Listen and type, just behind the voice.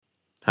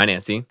Hi,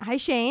 Nancy. Hi,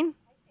 Shane.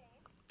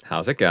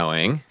 How's it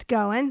going? It's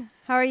going.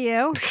 How are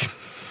you?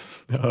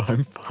 Oh,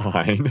 I'm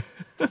fine.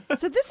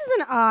 So, this is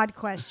an odd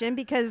question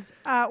because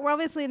we're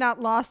obviously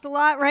not lost a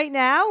lot right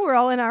now. We're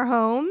all in our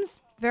homes,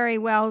 very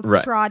well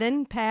Right.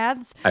 trodden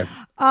paths. I've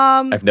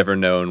Um, I've never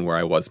known where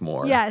I was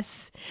more.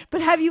 yes.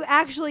 But have you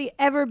actually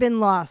ever been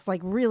lost?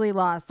 Like, really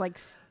lost?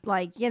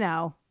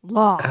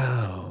 Lost?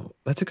 Oh,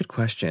 that's a good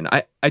question.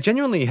 I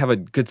genuinely have a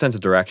good sense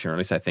of direction, or at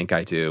least I think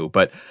I do,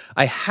 but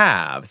I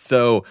have.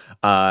 So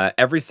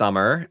every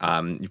summer,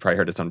 you probably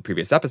heard this on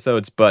previous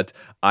episodes, but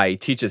I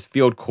teach this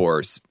field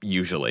course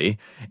usually,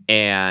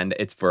 and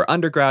it's for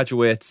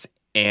undergraduates,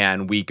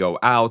 and we go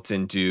out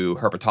and do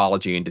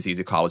herpetology and disease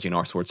ecology and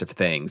all sorts of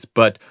things.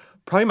 But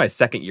probably my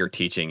second year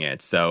teaching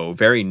it, so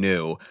very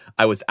new.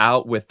 I was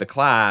out with the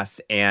class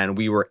and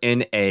we were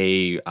in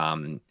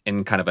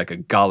in kind of like a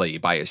gully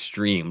by a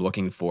stream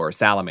looking for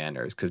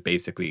salamanders because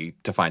basically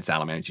to find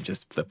salamanders you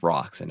just flip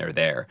rocks and they're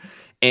there.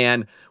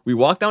 And we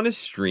walked down this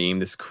stream,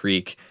 this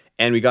creek,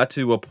 and we got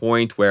to a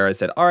point where I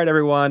said, "All right,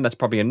 everyone, that's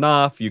probably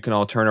enough. You can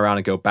all turn around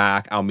and go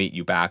back. I'll meet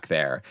you back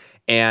there."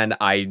 And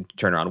I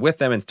turned around with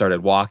them and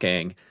started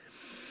walking.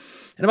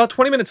 And about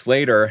 20 minutes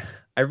later,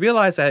 I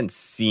realized I hadn't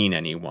seen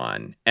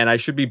anyone and I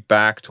should be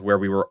back to where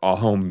we were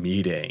all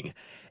meeting.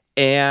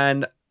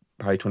 And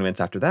probably 20 minutes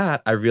after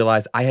that, I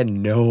realized I had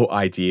no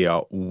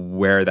idea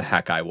where the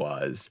heck I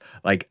was.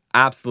 Like,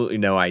 absolutely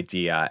no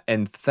idea.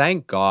 And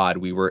thank God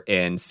we were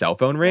in cell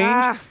phone range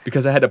Ah,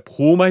 because I had to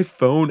pull my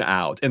phone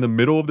out in the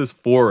middle of this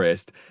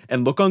forest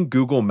and look on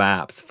Google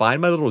Maps,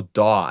 find my little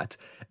dot,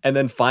 and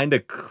then find a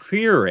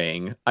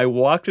clearing. I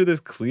walked to this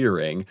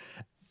clearing.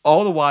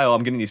 All the while,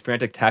 I'm getting these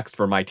frantic texts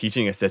from my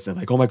teaching assistant,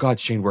 like, "Oh my God,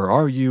 Shane, where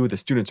are you? The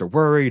students are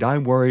worried.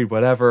 I'm worried,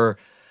 whatever."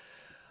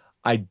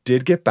 I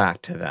did get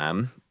back to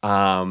them.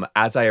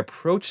 As I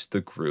approached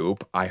the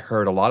group, I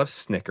heard a lot of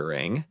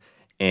snickering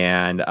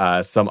and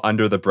some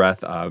under the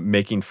breath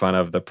making fun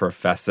of the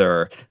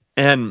professor.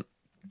 And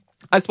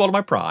I swallowed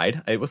my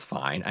pride. It was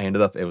fine. I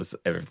ended up it was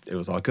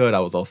all good. I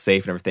was all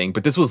safe and everything.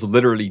 But this was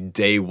literally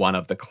day one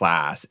of the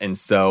class, and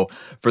so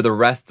for the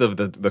rest of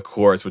the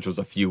course, which was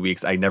a few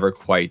weeks, I never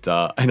quite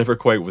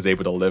was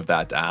able to live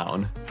that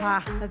down.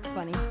 that's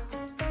funny.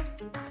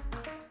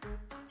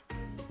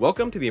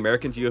 Welcome to the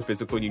American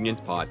Geophysical Union's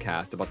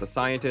podcast about the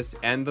scientists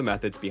and the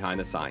methods behind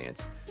the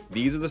science.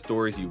 These are the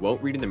stories you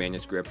won't read in the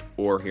manuscript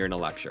or hear in a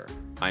lecture.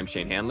 I'm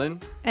Shane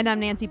Hanlon, And I'm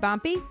Nancy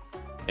Bompey.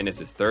 and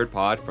this is Third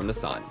Pod from the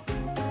Sun.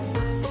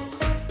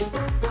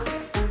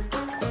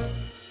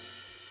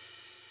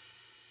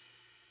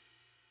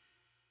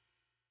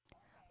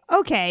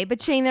 Okay,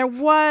 but Shane, there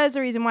was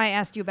a reason why I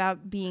asked you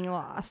about being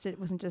lost. It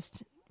wasn't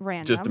just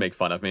random. Just to make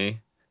fun of me.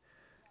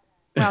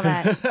 Well,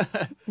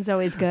 that is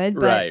always good.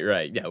 But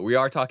Right. Yeah, we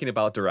are talking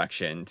about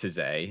direction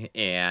today.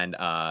 And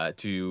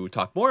to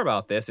talk more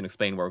about this and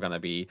explain what we're going to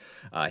be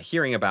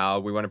hearing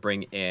about, we want to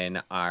bring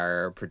in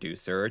our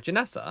producer,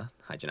 Janessa.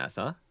 Hi,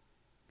 Janessa.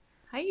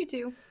 Hi, you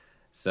two.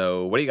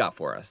 So what do you got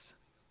for us?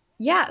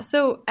 Yeah,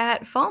 so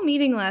at fall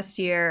meeting last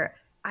year,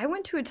 I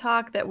went to a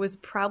talk that was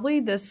probably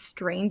the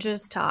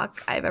strangest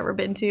talk I've ever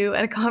been to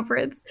at a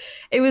conference.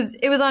 It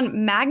was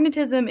on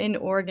magnetism in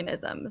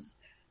organisms.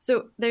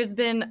 So there's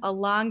been a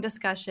long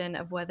discussion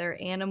of whether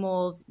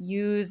animals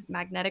use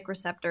magnetic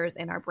receptors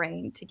in our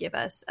brain to give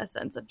us a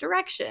sense of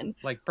direction.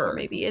 Like Or birds and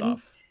maybe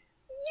stuff.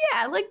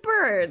 yeah, like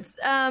birds.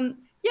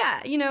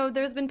 Yeah,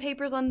 there's been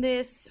papers on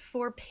this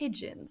for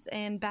pigeons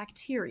and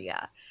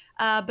bacteria.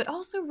 But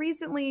also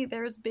recently,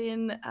 there's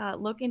been a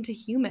look into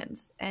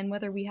humans and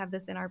whether we have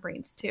this in our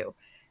brains too.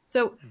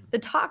 So the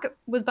talk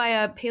was by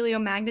a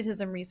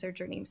paleomagnetism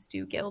researcher named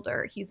Stu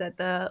Gilder. He's at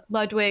the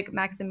Ludwig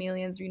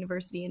Maximilians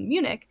University in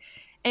Munich.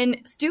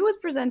 And Stu was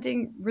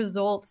presenting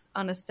results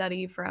on a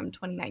study from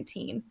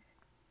 2019.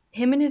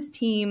 Him and his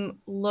team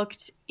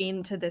looked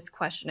into this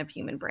question of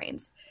human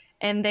brains,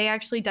 and they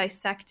actually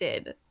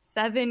dissected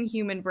 7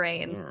 human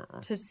brains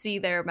to see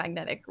their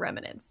magnetic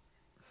remnants.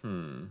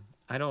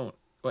 I don't...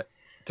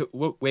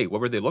 Wait, what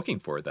were they looking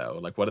for, though?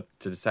 Like, what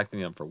to dissecting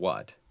them for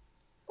what?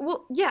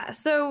 Well, yeah,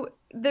 so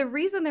the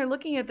reason they're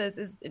looking at this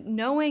is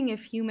knowing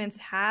if humans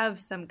have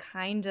some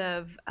kind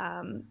of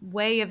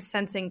way of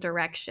sensing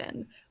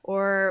direction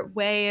or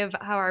way of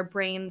how our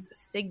brains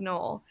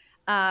signal.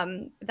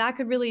 That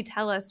could really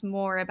tell us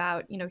more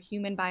about,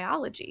 human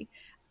biology.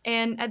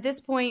 And at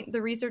this point,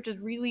 the research is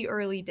really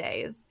early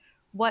days.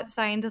 What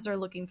scientists are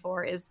looking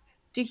for is,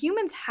 do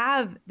humans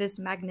have this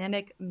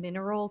magnetic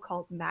mineral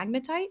called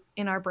magnetite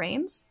in our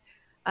brains?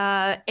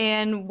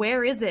 And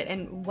where is it,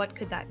 and what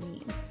could that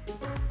mean?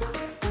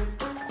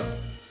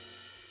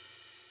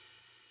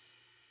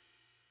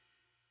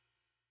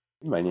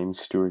 My name's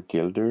Stuart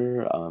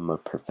Gilder. I'm a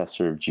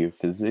professor of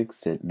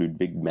geophysics at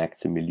Ludwig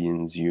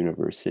Maximilians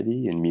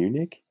University in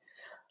Munich.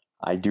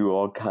 I do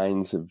all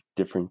kinds of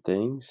different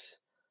things,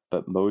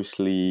 but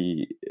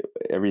mostly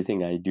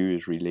everything I do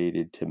is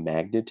related to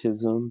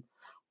magnetism,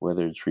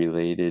 whether it's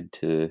related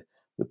to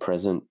the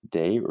present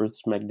day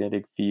Earth's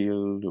magnetic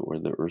field or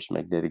the Earth's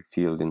magnetic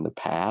field in the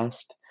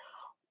past,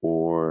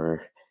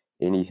 or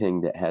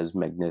anything that has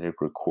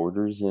magnetic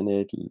recorders in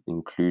it,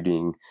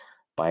 including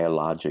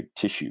biologic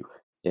tissue.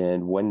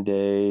 And one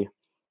day,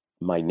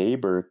 my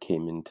neighbor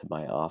came into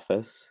my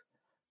office,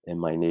 and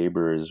my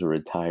neighbor is a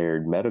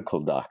retired medical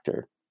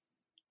doctor,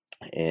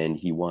 and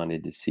he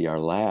wanted to see our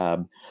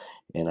lab.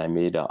 And I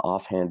made an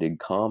offhanded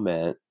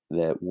comment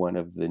that one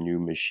of the new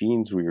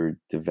machines we were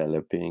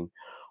developing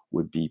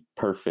would be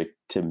perfect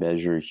to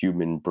measure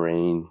human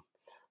brain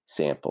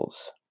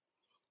samples.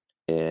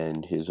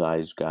 And his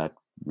eyes got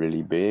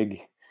really big,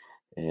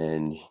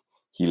 and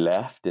he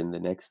left. And the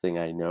next thing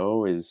I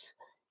know is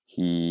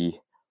he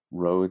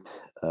wrote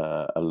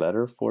a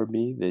letter for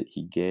me that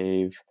he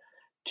gave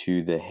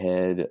to the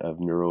head of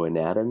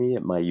neuroanatomy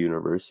at my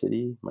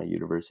university. My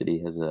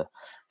university has a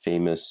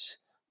famous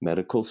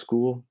medical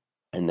school,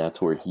 and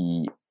that's where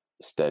he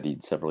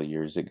studied several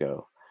years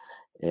ago.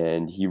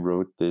 And he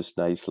wrote this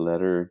nice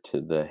letter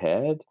to the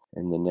head.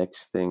 And the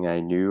next thing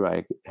I knew,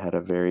 I had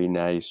a very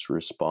nice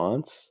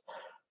response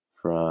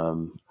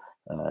from,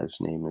 his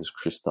name is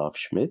Christoph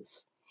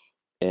Schmitz,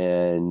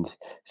 and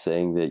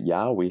saying that,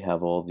 yeah, we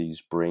have all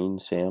these brain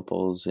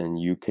samples and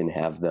you can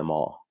have them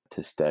all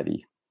to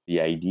study.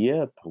 The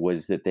idea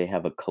was that they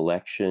have a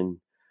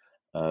collection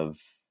of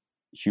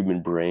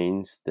human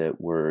brains that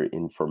were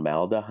in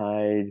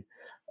formaldehyde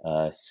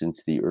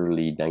since the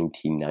early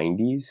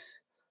 1990s.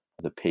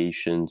 The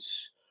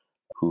patients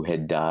who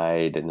had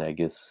died and I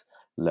guess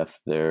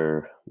left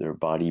their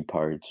body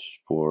parts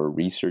for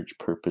research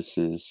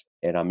purposes.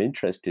 And I'm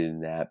interested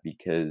in that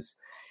because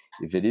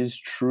if it is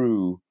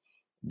true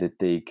that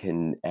they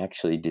can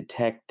actually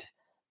detect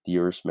the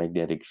Earth's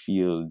magnetic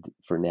field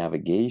for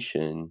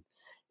navigation,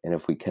 and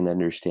if we can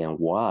understand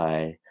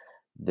why,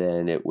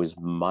 then it was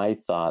my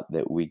thought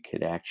that we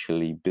could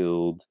actually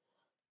build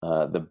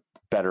the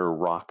better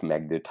rock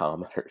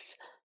magnetometers.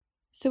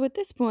 So at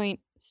this point,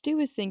 Stu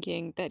is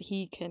thinking that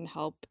he can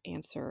help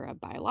answer a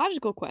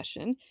biological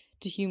question: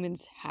 do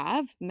humans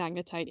have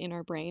magnetite in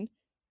our brain?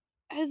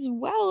 As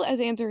well as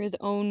answer his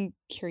own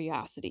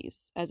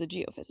curiosities as a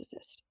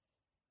geophysicist.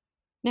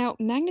 Now,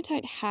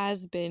 magnetite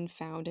has been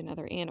found in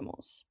other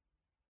animals.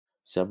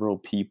 Several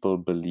people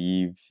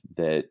believe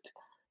that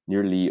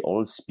nearly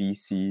all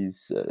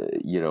species,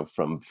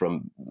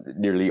 from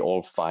nearly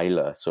all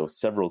phyla, so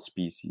several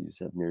species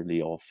of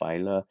nearly all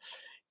phyla,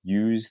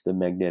 use the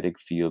magnetic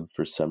field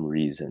for some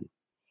reason.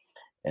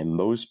 And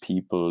most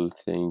people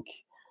think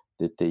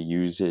that they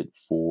use it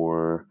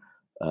for,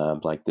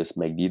 like this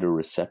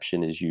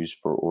magnetoreception is used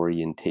for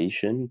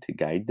orientation to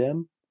guide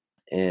them.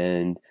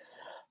 And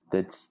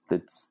that's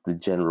the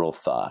general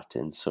thought.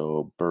 And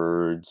so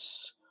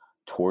birds,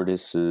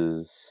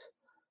 tortoises,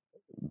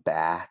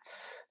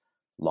 bats,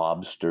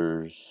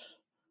 lobsters,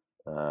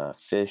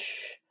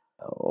 fish,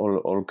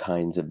 all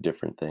kinds of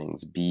different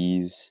things.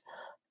 Bees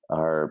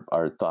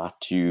are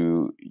thought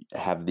to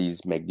have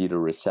these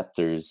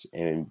magnetoreceptors,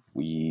 and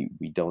we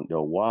don't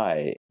know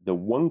why. The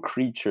one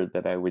creature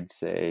that I would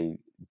say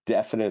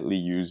definitely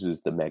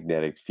uses the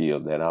magnetic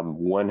field, and I'm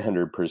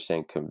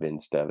 100%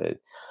 convinced of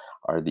it,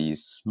 are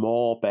these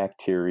small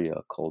bacteria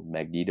called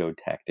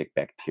magnetotactic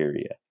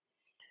bacteria.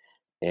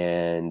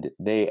 And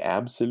they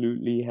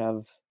absolutely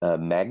have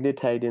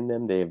magnetite in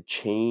them. They have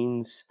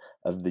chains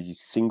of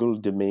these single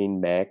domain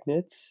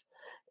magnets,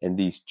 and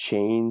these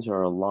chains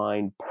are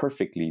aligned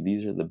perfectly.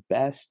 These are the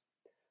best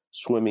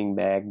swimming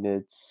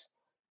magnets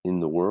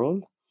in the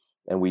world,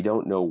 and we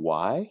don't know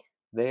why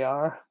they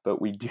are, but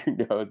we do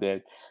know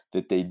that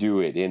they do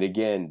it. And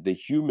again, the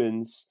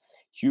humans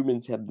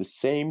have the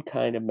same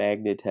kind of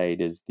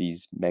magnetite as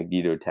these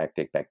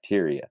magnetotactic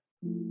bacteria.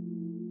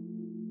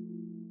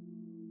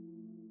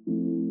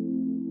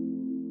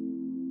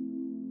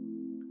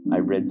 I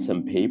read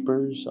some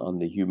papers on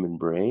the human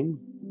brain,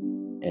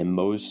 and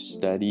most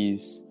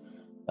studies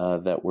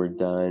that were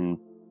done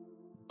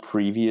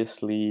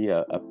previously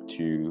up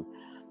to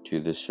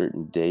the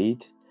certain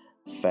date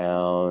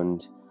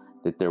found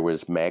that there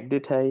was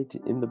magnetite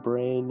in the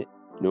brain.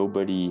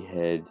 Nobody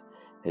had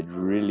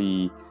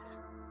really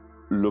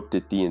looked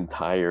at the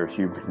entire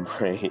human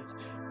brain.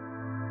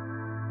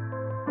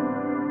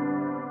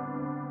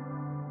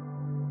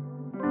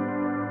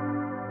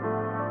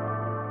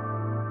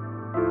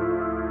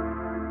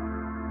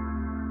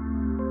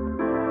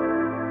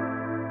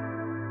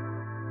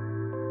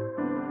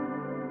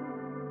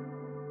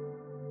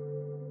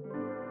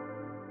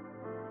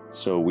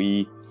 So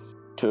we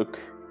took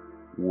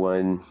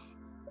one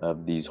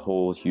of these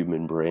whole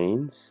human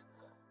brains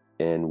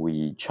and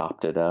we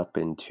chopped it up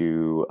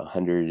into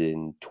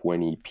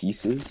 120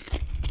 pieces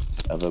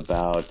of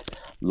about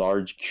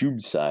large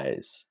cube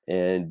size.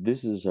 And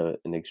this is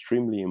an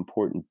extremely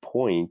important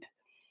point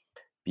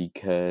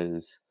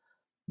because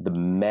the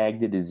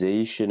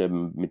magnetization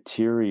of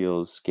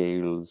materials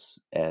scales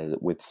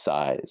with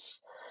size.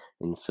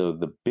 And so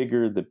the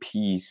bigger the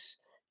piece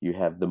you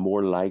have, the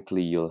more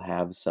likely you'll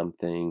have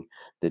something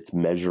that's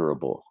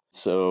measurable.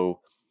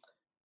 So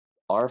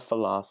our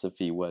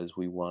philosophy was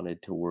we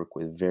wanted to work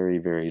with very,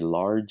 very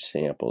large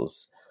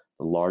samples,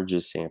 the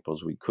largest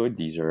samples we could.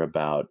 These are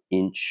about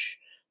inch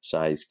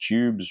size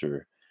cubes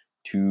or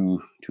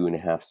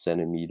 2.5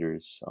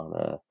 centimeters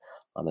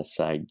on a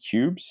side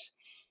cubes,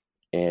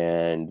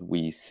 and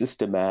we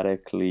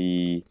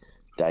systematically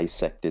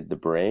dissected the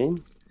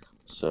brain.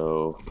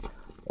 So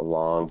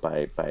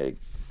by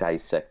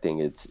dissecting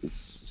it's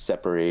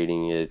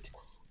separating it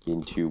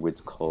into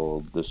what's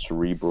called the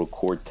cerebral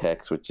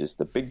cortex, which is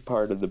the big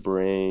part of the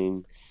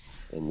brain,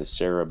 and the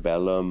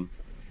cerebellum,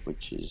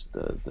 which is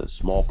the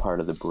small part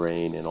of the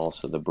brain, and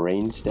also the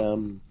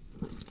brainstem.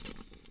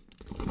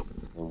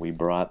 And we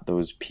brought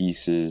those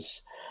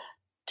pieces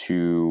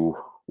to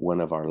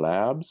one of our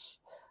labs,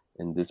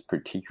 and this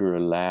particular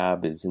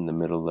lab is in the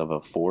middle of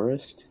a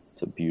forest.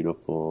 It's a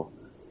beautiful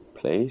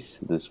place.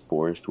 This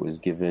forest was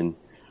given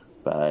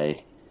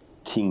by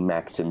King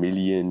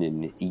Maximilian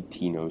in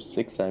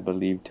 1806, I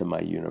believe, to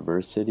my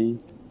university.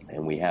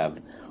 And we have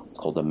what's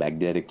called a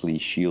magnetically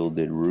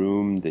shielded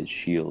room that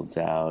shields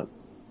out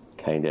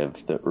kind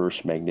of the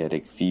Earth's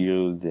magnetic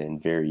field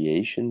and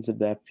variations of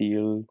that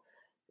field.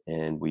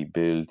 And we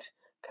built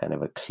kind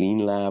of a clean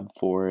lab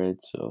for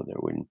it, so there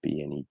wouldn't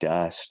be any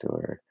dust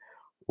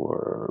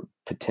or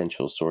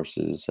potential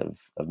sources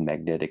of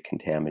magnetic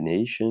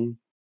contamination.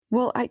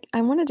 Well,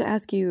 I wanted to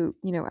ask you,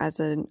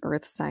 as an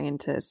earth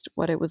scientist,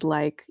 what it was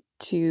like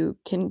to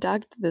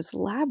conduct this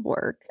lab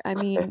work. I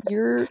mean,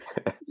 you're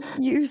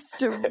used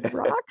to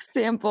rock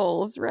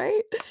samples,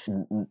 right?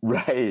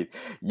 Right.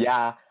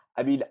 Yeah.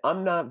 I mean,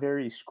 I'm not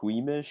very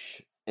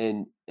squeamish,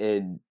 and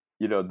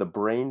the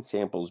brain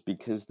samples,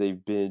 because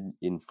they've been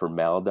in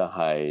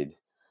formaldehyde,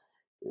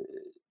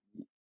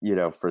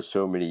 for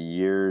so many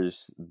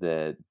years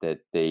that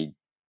they,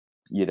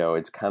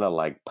 it's kind of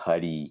like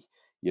putty.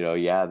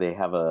 Yeah, they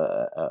have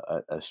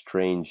a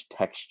strange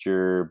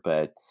texture,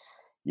 but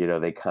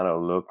they kind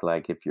of look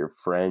like, if you're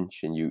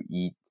French and you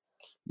eat,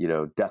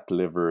 duck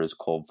liver is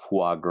called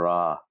foie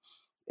gras.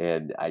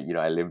 And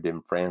I lived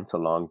in France a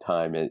long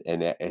time,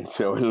 and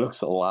so it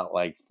looks a lot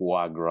like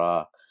foie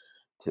gras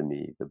to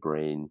me, the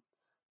brain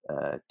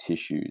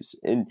tissues,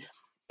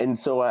 and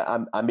so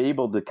I'm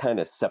able to kind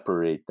of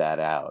separate that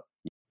out.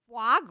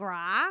 Foie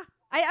gras?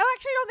 I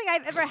actually don't think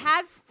I've ever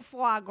had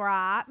foie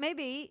gras.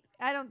 Maybe.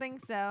 I don't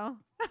think so.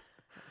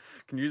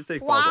 Can you just say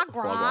Foie foie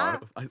gras?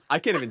 I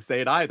can't even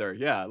say it either.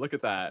 Yeah, look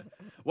at that.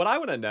 What I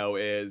want to know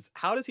is,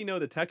 how does he know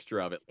the texture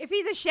of it? If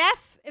he's a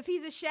chef? Is he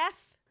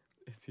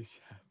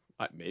chef?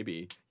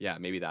 Maybe. Yeah,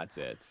 maybe that's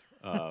it.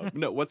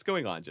 No, what's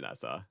going on,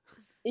 Janessa?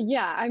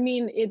 Yeah, I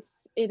mean,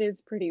 it is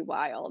pretty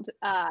wild.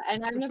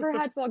 And I've never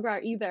had foie gras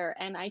either,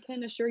 and I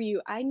can assure you,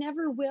 I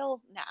never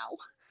will now.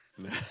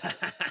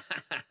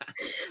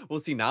 Well,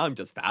 see, now I'm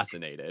just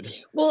fascinated.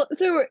 Well,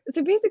 so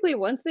basically,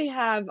 once they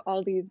have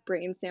all these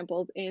brain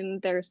samples in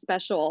their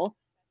special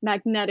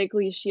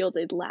magnetically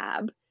shielded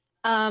lab,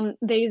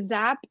 they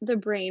zap the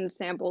brain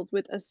samples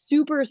with a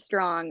super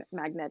strong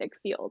magnetic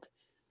field.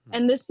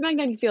 And this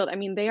magnetic field, I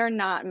mean, they are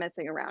not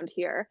messing around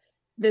here.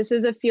 This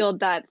is a field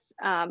that's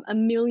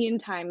 1,000,000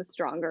 times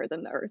stronger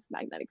than the Earth's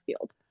magnetic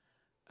field.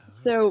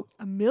 So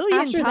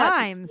 1,000,000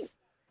 times?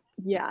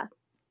 Yeah.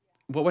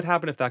 What would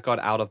happen if that got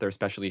out of their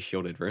specially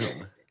shielded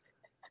room?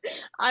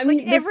 I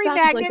mean, every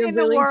magnet in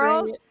the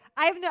world. Great...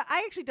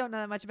 I actually don't know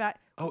that much about.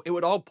 Oh, it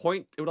would all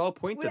point to there,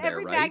 right? Would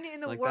every magnet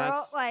in the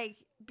world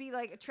be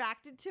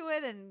attracted to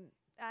it? And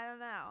I don't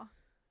know.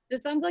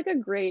 This sounds like a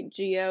great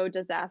geo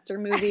disaster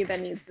movie that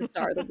needs to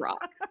star The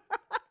Rock.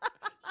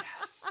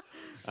 Yes.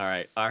 All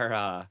right,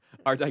 our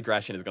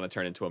digression is going to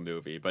turn into a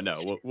movie, but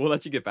no, we'll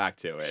let you get back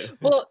to it.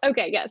 Well,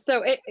 okay, yeah.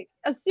 So,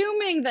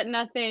 assuming that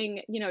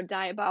nothing,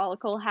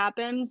 diabolical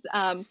happens,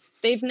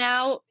 they've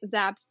now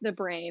zapped the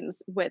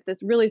brains with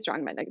this really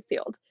strong magnetic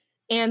field,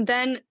 and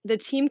then the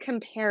team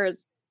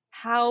compares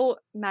how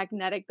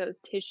magnetic those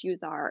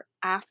tissues are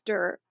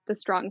after the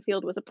strong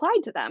field was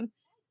applied to them.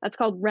 That's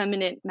called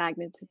remnant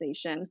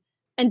magnetization.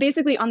 And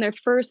basically, on their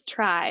first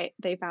try,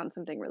 they found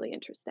something really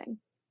interesting.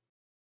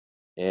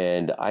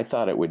 And I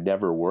thought it would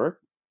never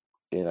work.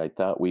 And I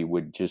thought we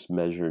would just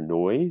measure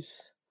noise.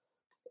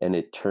 And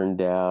it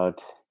turned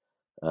out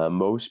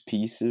most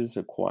pieces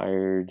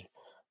acquired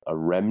a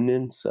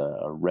remnant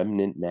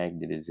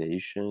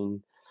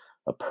magnetization,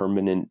 a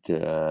permanent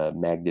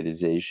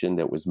magnetization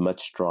that was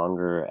much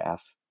stronger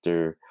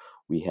after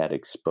we had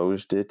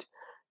exposed it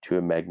to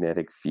a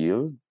magnetic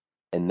field.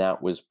 And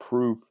that was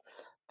proof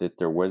that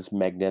there was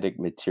magnetic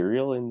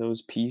material in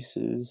those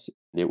pieces.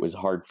 It was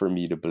hard for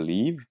me to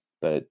believe,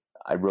 but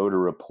I wrote a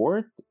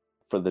report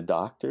for the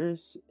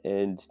doctors,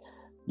 and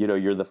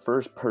you're the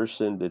first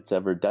person that's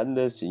ever done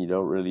this, and you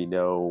don't really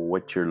know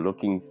what you're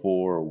looking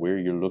for or where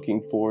you're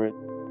looking for it.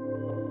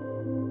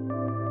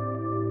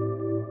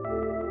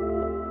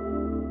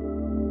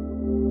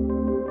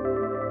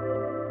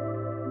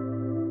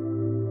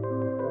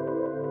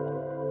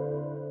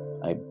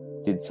 I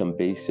did some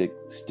basic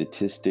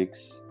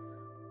statistics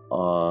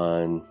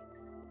on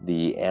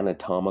the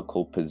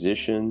anatomical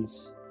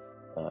positions,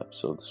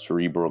 so the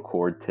cerebral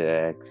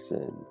cortex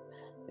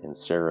and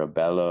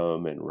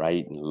cerebellum and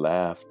right and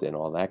left and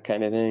all that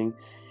kind of thing.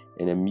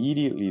 And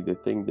immediately the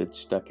thing that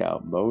stuck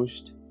out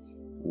most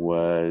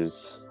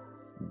was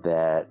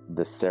that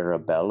the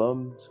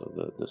cerebellum,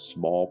 so the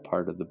small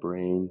part of the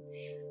brain,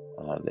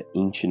 the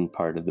ancient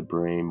part of the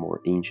brain,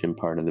 more ancient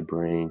part of the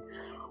brain,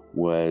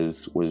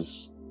 was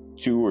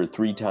 2 or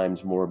 3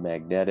 times more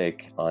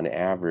magnetic on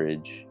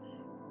average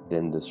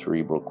than the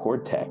cerebral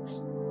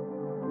cortex.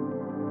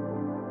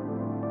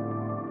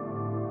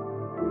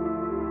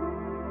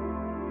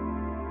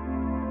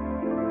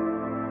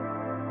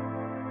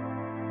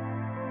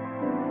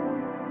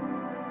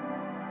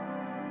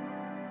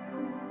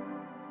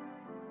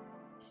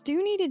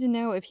 Stu needed to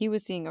know if he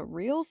was seeing a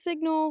real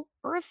signal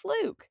or a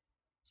fluke.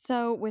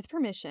 So, with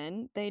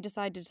permission, they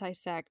decided to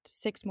dissect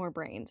 6 more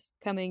brains,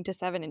 coming to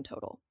 7 in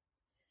total.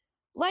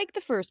 Like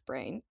the first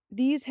brain,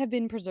 these have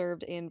been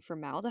preserved in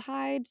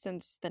formaldehyde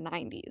since the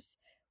 90s,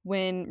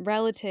 when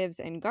relatives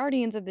and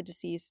guardians of the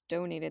deceased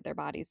donated their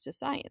bodies to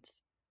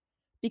science.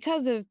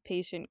 Because of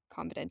patient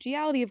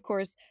confidentiality, of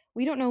course,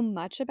 we don't know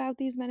much about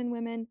these men and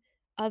women,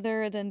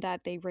 other than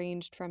that they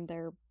ranged from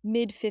their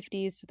mid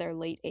 50s to their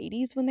late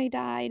 80s when they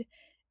died,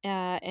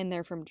 and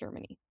they're from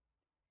Germany.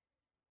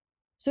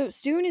 So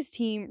Stu and his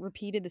team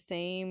repeated the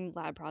same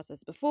lab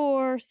process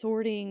before,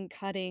 sorting,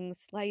 cutting,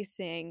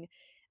 slicing,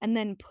 and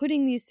then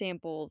putting these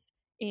samples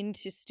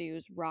into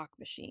Stu's rock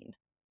machine.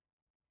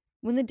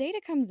 When the data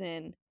comes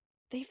in,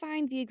 they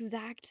find the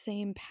exact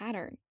same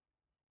pattern.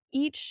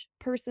 Each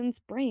person's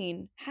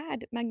brain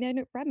had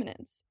magnetic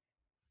remnants,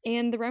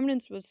 and the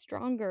remnants was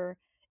stronger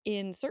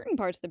in certain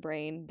parts of the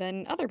brain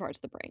than other parts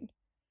of the brain.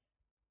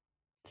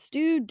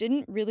 Stu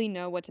didn't really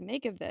know what to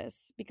make of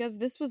this because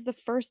this was the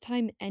first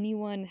time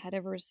anyone had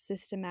ever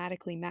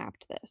systematically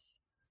mapped this.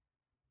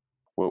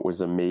 What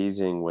was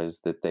amazing was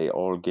that they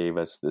all gave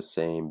us the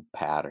same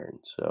pattern.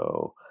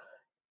 So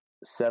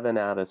 7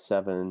 out of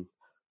 7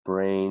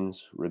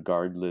 brains,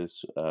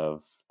 regardless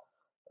of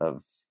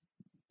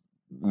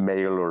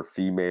male or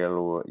female,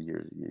 or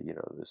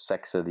the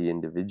sex of the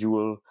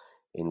individual,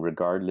 and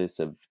regardless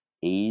of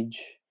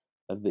age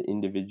of the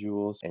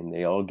individuals, and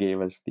they all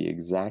gave us the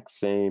exact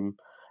same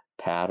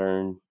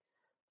pattern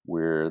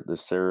where the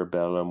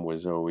cerebellum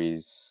was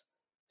always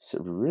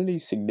really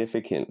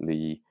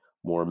significantly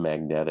more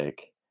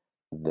magnetic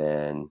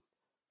than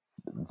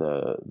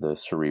the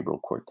cerebral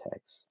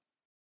cortex.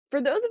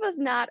 For those of us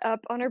not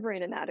up on our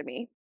brain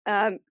anatomy,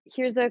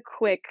 here's a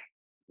quick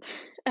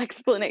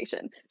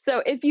explanation.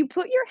 So if you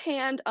put your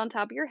hand on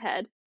top of your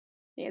head,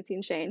 Nancy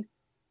and Shane,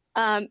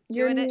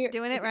 you're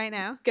doing it right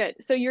now. Good.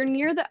 So you're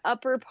near the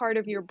upper part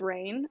of your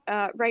brain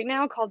right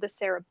now, called the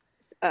cerebellum.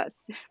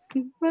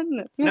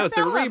 No,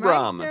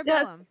 cerebrum. Right?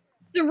 Cerebellum.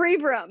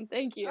 Cerebrum.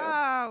 Thank you.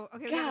 Oh,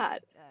 okay. God.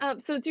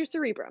 So it's your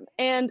cerebrum.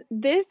 And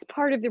this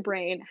part of the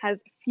brain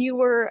has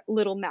fewer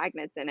little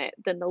magnets in it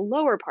than the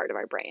lower part of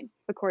our brain,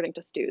 according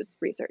to Stu's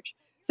research.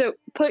 So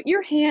put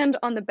your hand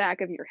on the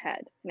back of your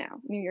head now,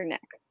 near your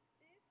neck.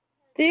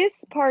 This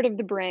part of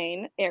the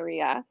brain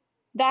area,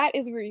 that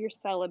is where your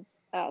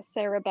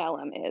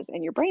cerebellum is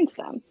and your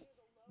brainstem.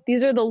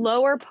 These are the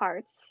lower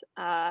parts,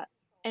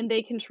 and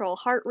they control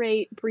heart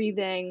rate,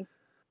 breathing,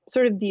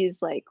 sort of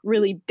these like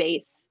really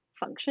base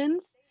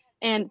functions.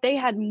 And they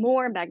had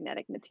more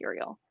magnetic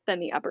material than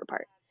the upper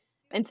part.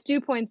 And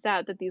Stu points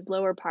out that these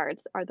lower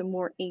parts are the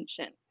more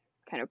ancient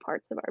kind of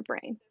parts of our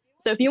brain.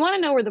 So if you want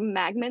to know where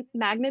the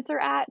magnets are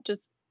at,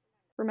 just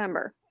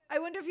remember. I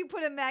wonder if you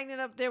put a magnet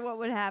up there, what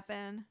would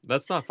happen?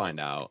 Let's not find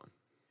out.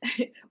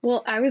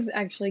 Well, I was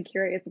actually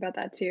curious about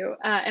that too.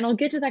 And I'll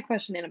get to that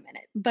question in a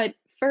minute. But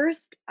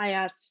first, I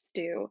asked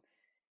Stu,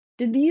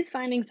 did these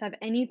findings have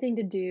anything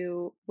to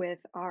do with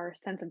our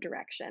sense of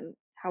direction,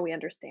 how we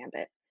understand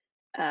it?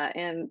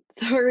 And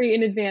sorry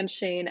in advance,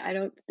 Shane, I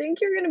don't think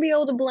you're going to be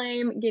able to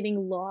blame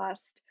getting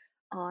lost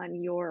on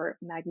your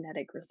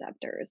magnetic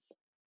receptors.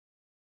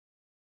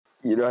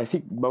 I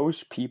think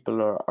most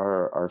people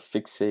are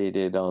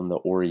fixated on the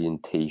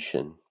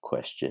orientation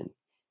question.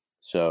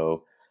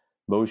 So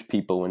most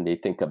people, when they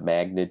think of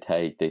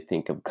magnetite, they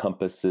think of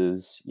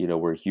compasses.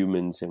 We're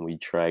humans and we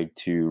try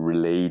to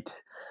relate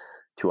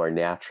to our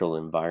natural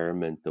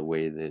environment the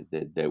way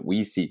that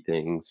we see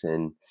things.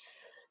 And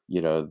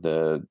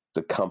the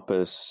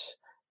compass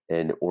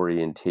and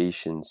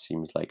orientation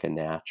seems like a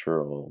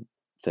natural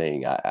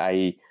thing.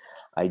 I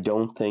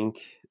don't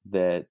think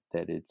that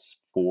it's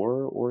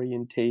for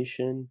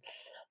orientation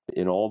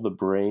in all the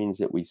brains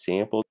that we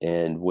sampled.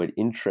 And what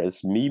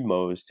interests me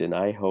most, and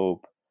I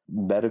hope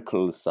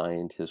medical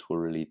scientists will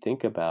really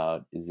think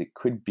about, is it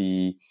could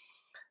be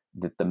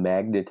that the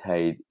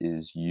magnetite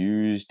is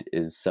used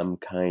as some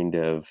kind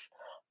of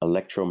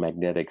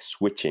electromagnetic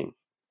switching.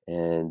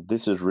 And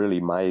this is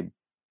really my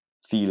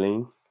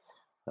feeling.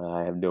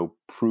 I have no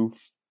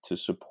proof to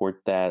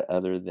support that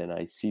other than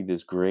I see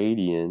this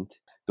gradient.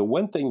 The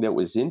one thing that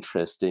was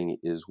interesting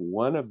is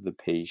one of the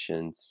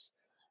patients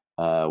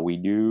we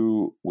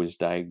knew was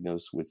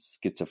diagnosed with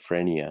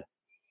schizophrenia.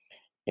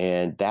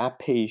 And that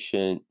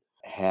patient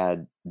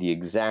had the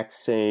exact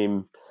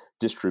same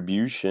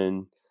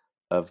distribution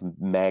of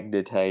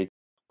magnetite.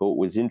 But what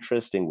was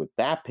interesting with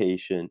that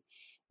patient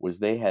was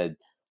they had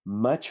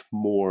much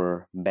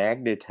more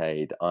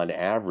magnetite on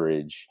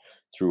average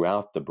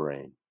throughout the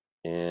brain.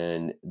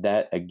 And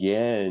that,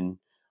 again,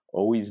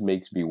 always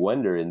makes me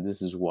wonder. And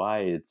this is why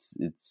it's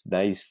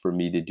nice for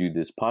me to do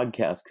this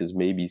podcast, because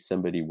maybe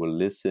somebody will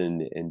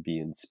listen and be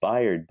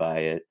inspired by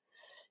it.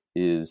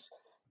 Is,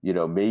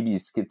 maybe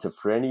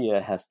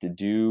schizophrenia has to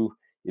do,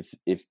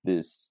 if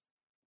this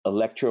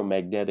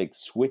electromagnetic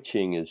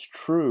switching is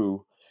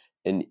true,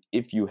 and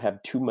if you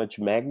have too much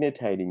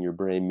magnetite in your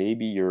brain,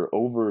 maybe you're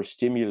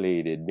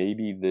overstimulated.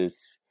 Maybe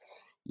this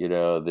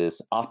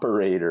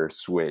operator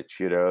switch,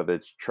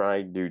 that's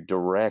trying to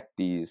direct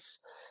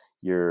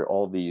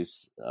all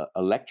these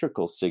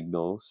electrical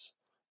signals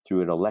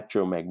through an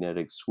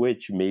electromagnetic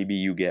switch, maybe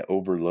you get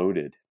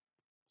overloaded.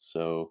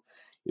 So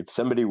if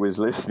somebody was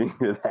listening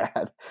to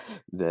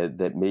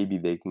that maybe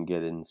they can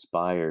get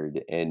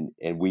inspired, and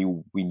we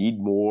need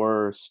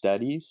more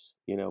studies,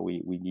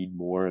 we need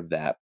more of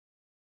that.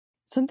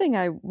 Something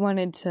I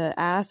wanted to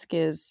ask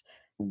is,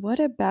 what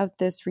about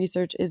this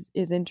research is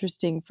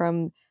interesting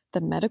from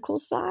the medical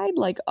side?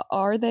 Like,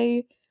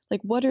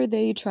 what are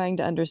they trying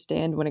to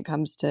understand when it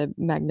comes to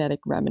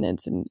magnetic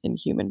remnants in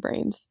human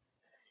brains?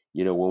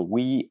 When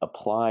we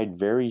applied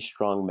very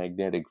strong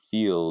magnetic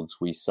fields,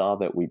 we saw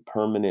that we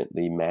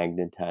permanently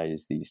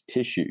magnetize these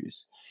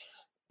tissues.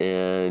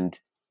 And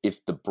if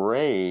the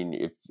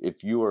brain,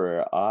 if you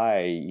or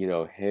I,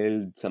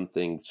 held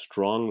something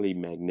strongly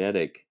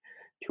magnetic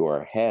to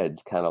our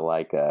heads, kind of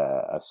like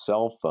a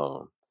cell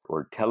phone,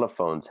 or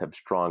telephones have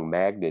strong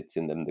magnets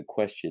in them, the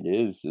question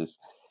is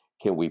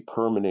can we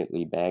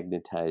permanently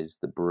magnetize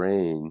the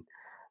brain?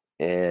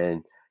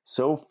 And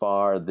so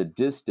far, the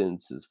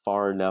distance is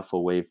far enough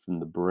away from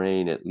the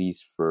brain, at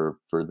least for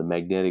the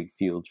magnetic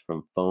fields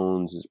from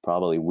phones, is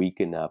probably weak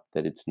enough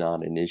that it's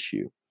not an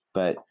issue.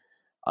 But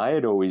I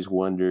had always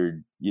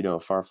wondered,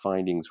 if our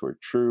findings were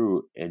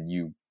true and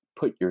you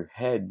put your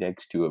head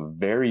next to a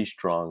very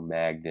strong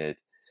magnet,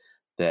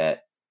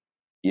 that,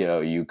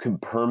 you can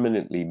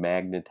permanently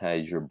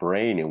magnetize your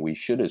brain. And we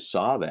should have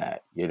saw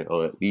that,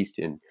 at least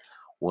in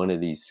one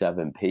of these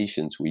 7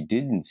 patients, we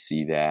didn't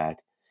see that.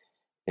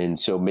 And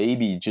so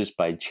maybe just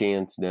by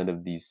chance, none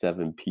of these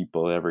 7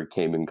 people ever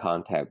came in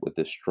contact with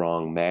a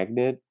strong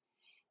magnet.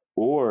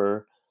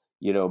 Or,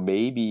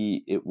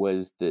 maybe it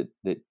was that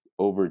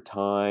over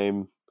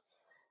time,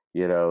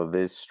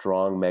 this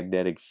strong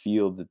magnetic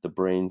field that the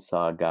brain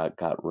saw got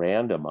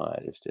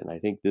randomized. And I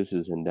think this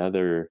is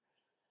another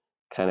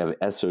kind of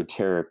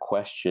esoteric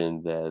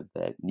question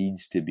that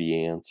needs to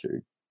be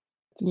answered.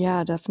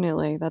 Yeah,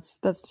 definitely. That's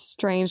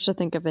strange to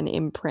think of an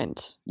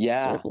imprint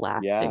sort of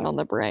lasting on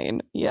the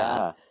brain.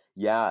 Yeah.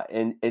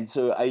 And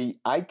so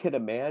I could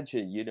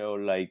imagine,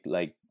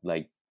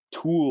 like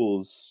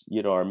tools,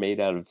 are made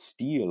out of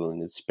steel,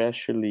 and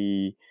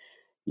especially,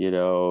 in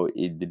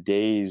the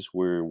days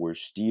where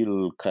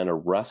steel kind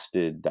of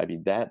rusted, I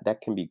mean,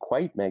 that can be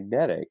quite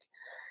magnetic.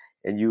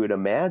 And you would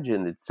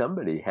imagine that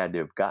somebody had to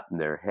have gotten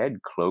their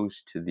head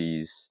close to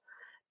these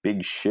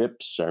big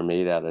ships are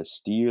made out of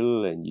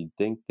steel, and you'd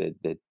think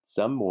that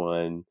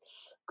someone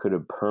could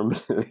have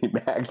permanently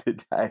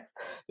magnetized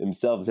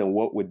themselves, and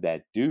what would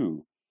that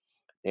do?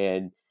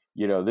 And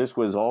this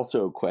was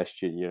also a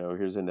question.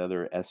 Here's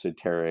another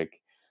esoteric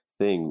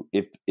thing.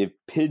 If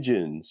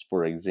pigeons,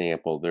 for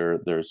example, there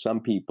are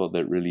some people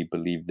that really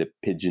believe that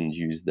pigeons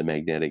use the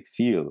magnetic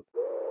field.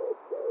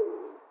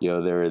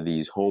 There are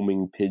these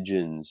homing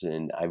pigeons,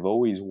 and I've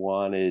always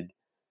wanted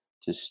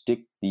to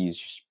stick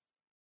these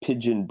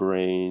pigeon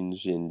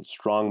brains in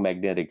strong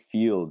magnetic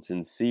fields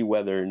and see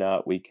whether or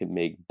not we can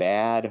make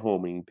bad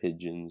homing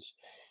pigeons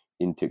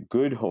into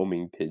good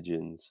homing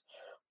pigeons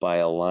by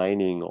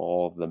aligning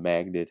all of the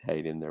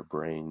magnetite in their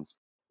brains.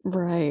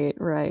 Right.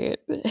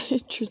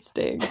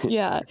 Interesting.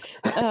 Yeah.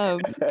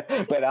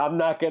 But I'm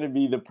not going to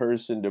be the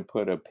person to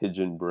put a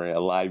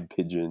live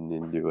pigeon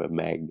into a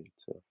magnet.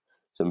 So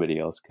somebody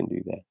else can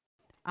do that.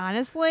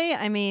 Honestly,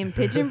 I mean,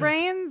 pigeon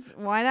brains?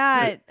 Why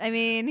not? I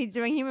mean, he's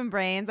doing human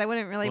brains. I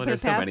wouldn't really put it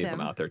past him. There's so many of them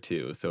out there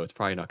too, so it's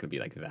probably not going to be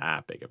like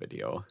that big of a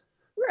deal.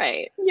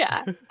 Right.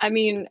 Yeah. I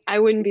mean, I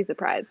wouldn't be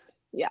surprised.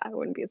 Yeah, I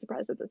wouldn't be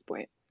surprised at this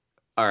point.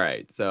 All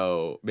right,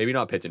 so maybe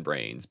not pigeon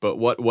brains, but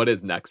what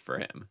is next for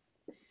him?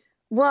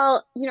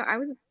 Well, I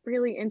was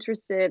really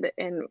interested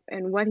in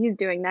what he's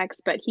doing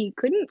next, but he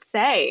couldn't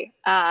say.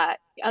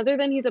 Other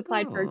than he's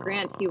applied for a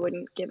grant, he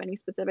wouldn't give any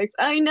specifics.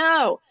 I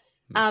know.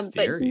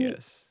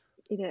 Mysterious.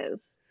 It is.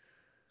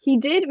 He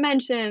did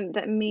mention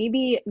that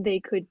maybe they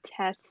could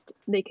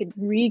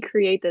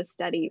recreate this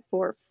study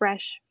for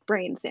fresh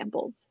brain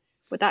samples.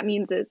 What that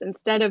means is,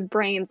 instead of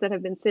brains that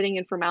have been sitting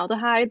in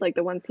formaldehyde, like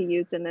the ones he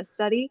used in this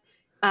study,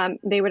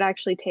 they would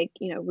actually take,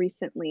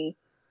 recently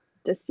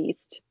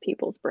deceased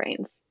people's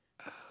brains.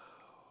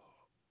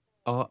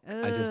 Oh,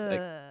 I just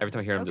every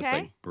time I hear him, just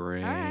like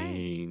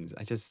brains.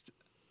 Right. I just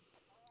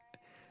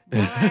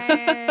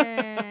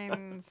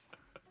brains.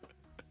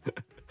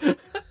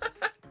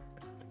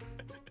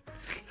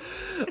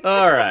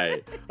 All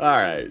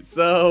right.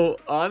 So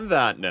on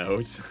that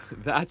note,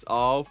 that's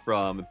all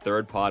from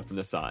Third Pod from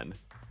the Sun.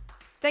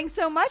 Thanks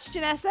so much,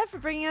 Janessa, for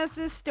bringing us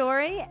this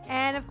story.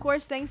 And of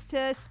course, thanks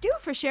to Stu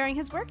for sharing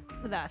his work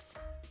with us.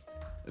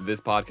 This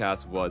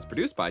podcast was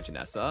produced by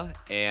Janessa,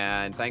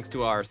 and thanks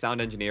to our sound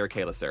engineer,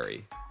 Kayla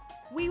Suri.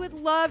 We would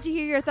love to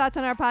hear your thoughts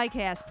on our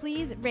podcast.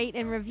 Please rate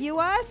and review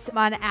us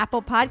on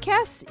Apple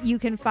Podcasts. You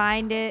can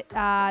find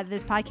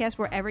this podcast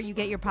wherever you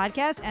get your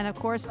podcasts, and of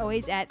course,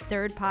 always at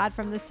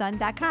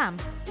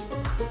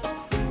thirdpodfromthesun.com.